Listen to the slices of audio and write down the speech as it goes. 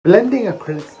Blending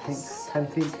acrylic paint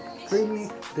can seem extremely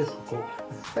difficult,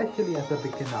 especially as a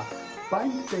beginner. But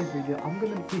in today's video, I'm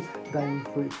going to be going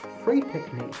through 3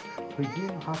 techniques for you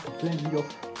how to blend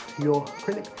your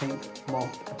acrylic paint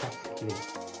most effectively.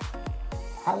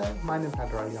 Hello, my name is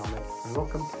Haiderahmed and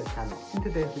welcome to the channel. In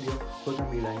today's video, we're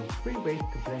going to be learning 3 ways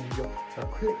to blend your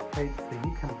acrylic paint so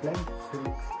you can blend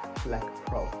acrylics like a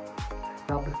pro.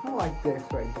 Now before I go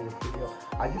straight into this video,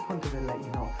 I just wanted to let you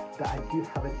know that I do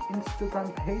have an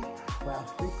Instagram page where I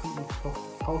frequently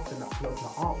post and upload my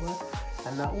artwork,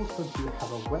 and I also do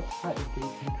have a website where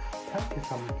you can purchase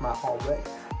some of my artwork,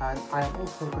 and I am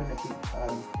also going to be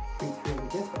featuring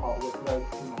this artwork very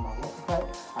soon on my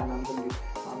website, and I'm going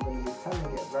to be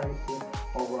selling it very soon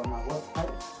over on my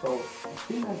website. So as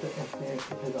soon as it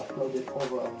is uploaded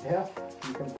over on there,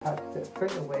 you can purchase it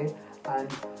straight away.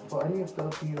 And for any of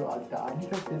those of you that are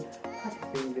interested in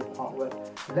purchasing this artwork,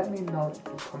 let me know in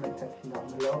the comment section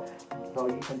down below, so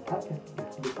you can purchase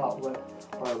this artwork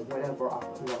whenever I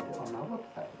upload it on my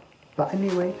website. But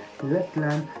anyway, let's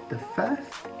learn the first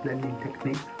blending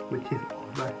technique, which is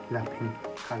overlapping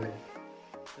colors.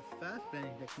 The first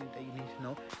blending technique that you need to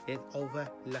know is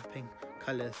overlapping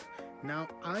colors. Now,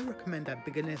 I recommend that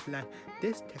beginners learn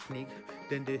this technique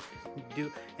than to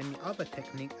do any other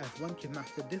technique, as once you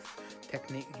master this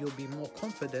technique, you'll be more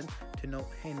confident to know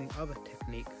any other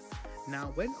technique.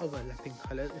 Now, when overlapping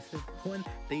colors, it's important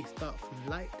that you start from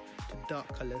light to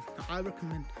dark colors. Now, I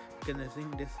recommend beginners in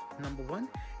this. Number 1,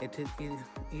 it is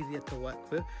easier to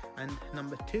work with, and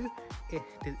number 2, it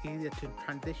is easier to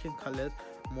transition colors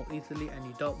more easily and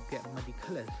you don't get muddy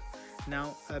colors.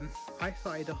 Now, I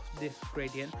started off this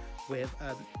gradient with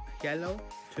yellow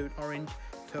to orange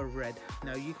to red.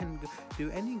 Now, you can do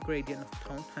any gradient of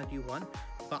tone as you want,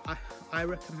 but I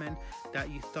recommend that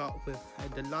you start with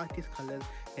the lightest colors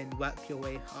and work your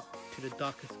way up to the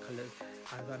darkest colors,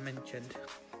 as I mentioned.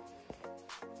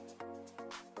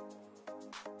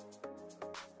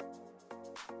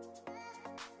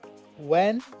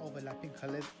 When overlapping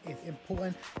colors, it's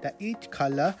important that each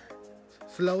color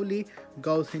slowly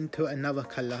goes into another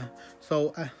color.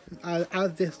 So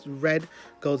as this red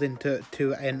goes into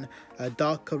a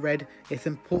darker red, it's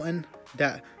important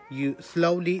that you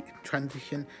slowly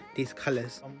transition these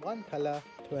colors from one color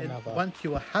to another. Once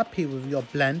you are happy with your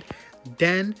blend,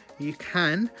 then you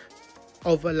can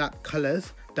overlap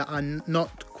colors that are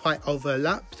not quite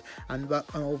overlapped and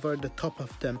work over the top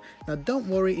of them. Now, don't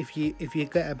worry if you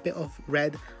get a bit of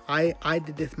red. I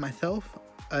did this myself.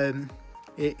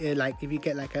 Like if you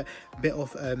get like a bit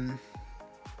of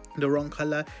the wrong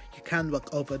color, you can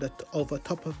work over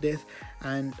top of this,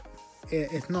 and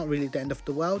it's not really the end of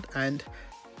the world, and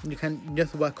you can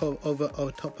just work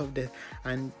over top of this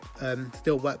and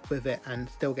still work with it and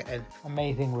still get an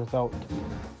amazing result.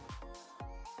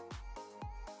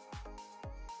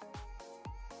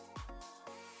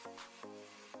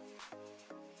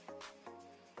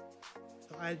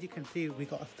 As you can see, we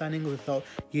got a stunning result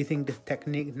using this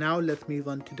technique. Now let's move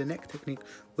on to the next technique,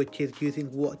 which is using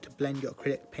water to blend your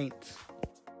acrylic paints.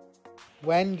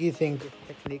 When using this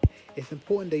technique, it's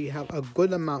important that you have a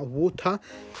good amount of water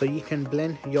so you can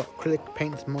blend your acrylic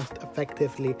paints most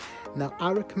effectively. Now,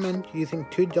 I recommend using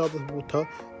 2 jars of water,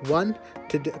 1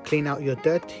 to clean out your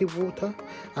dirty water,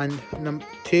 and number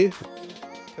 2 to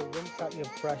rinse out your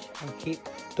brush and keep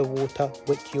the water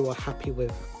which you are happy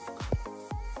with.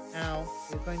 Now,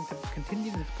 we're going to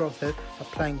continue this process,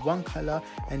 applying one color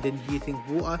and then using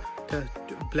water to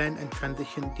blend and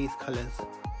transition these colors.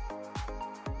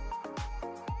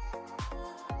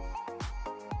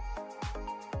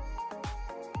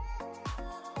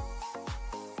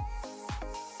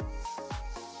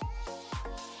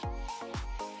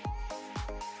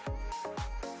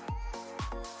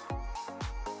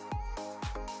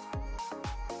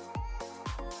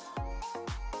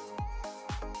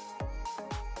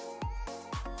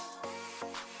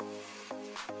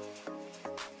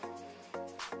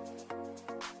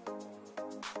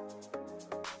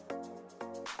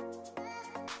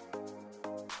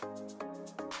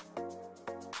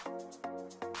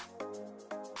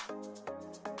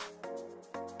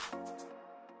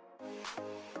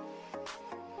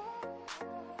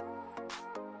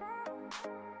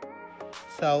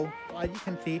 So as you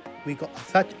can see, we got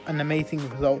such an amazing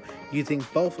result using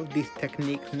both of these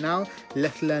techniques. Now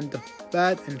let's learn the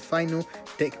third and final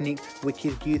technique, which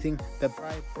is using the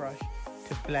dry brush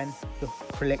to blend the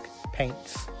acrylic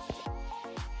paints.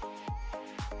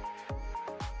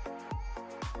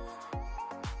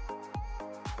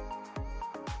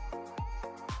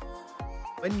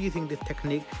 When using this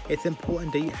technique, it's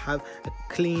important that you have a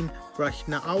clean brush.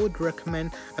 Now I would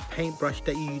recommend a paintbrush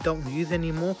that you don't use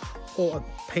anymore, or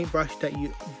a paintbrush that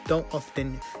you don't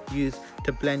often use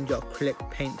to blend your acrylic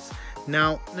paints.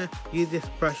 Now use this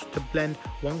brush to blend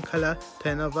one color to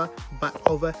another by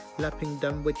overlapping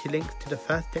them, which links to the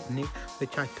first technique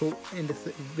which I taught in this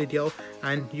video,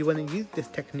 and you want to use this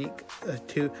technique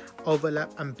to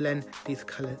overlap and blend these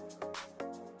colors.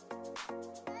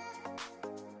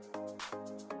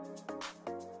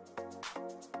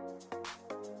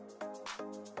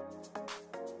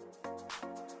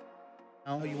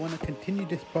 Now you want to continue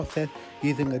this process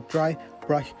using a dry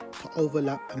brush to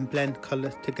overlap and blend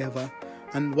colors together.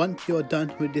 And once you're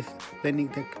done with this blending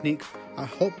technique, I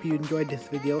hope you enjoyed this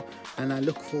video, and I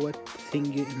look forward to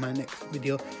seeing you in my next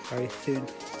video very soon.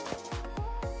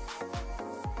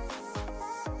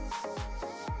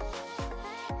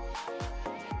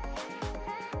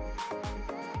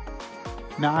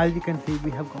 Now as you can see,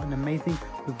 we have got an amazing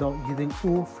result using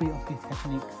all three of these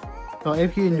techniques. So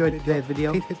if you enjoyed today's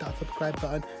video, please hit that subscribe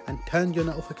button and turn your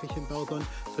notification bells on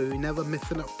so you never miss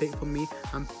an update from me,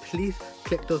 and please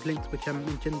click those links which I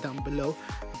mentioned down below.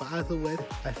 But as always,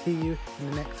 I see you in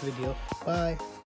the next video. Bye.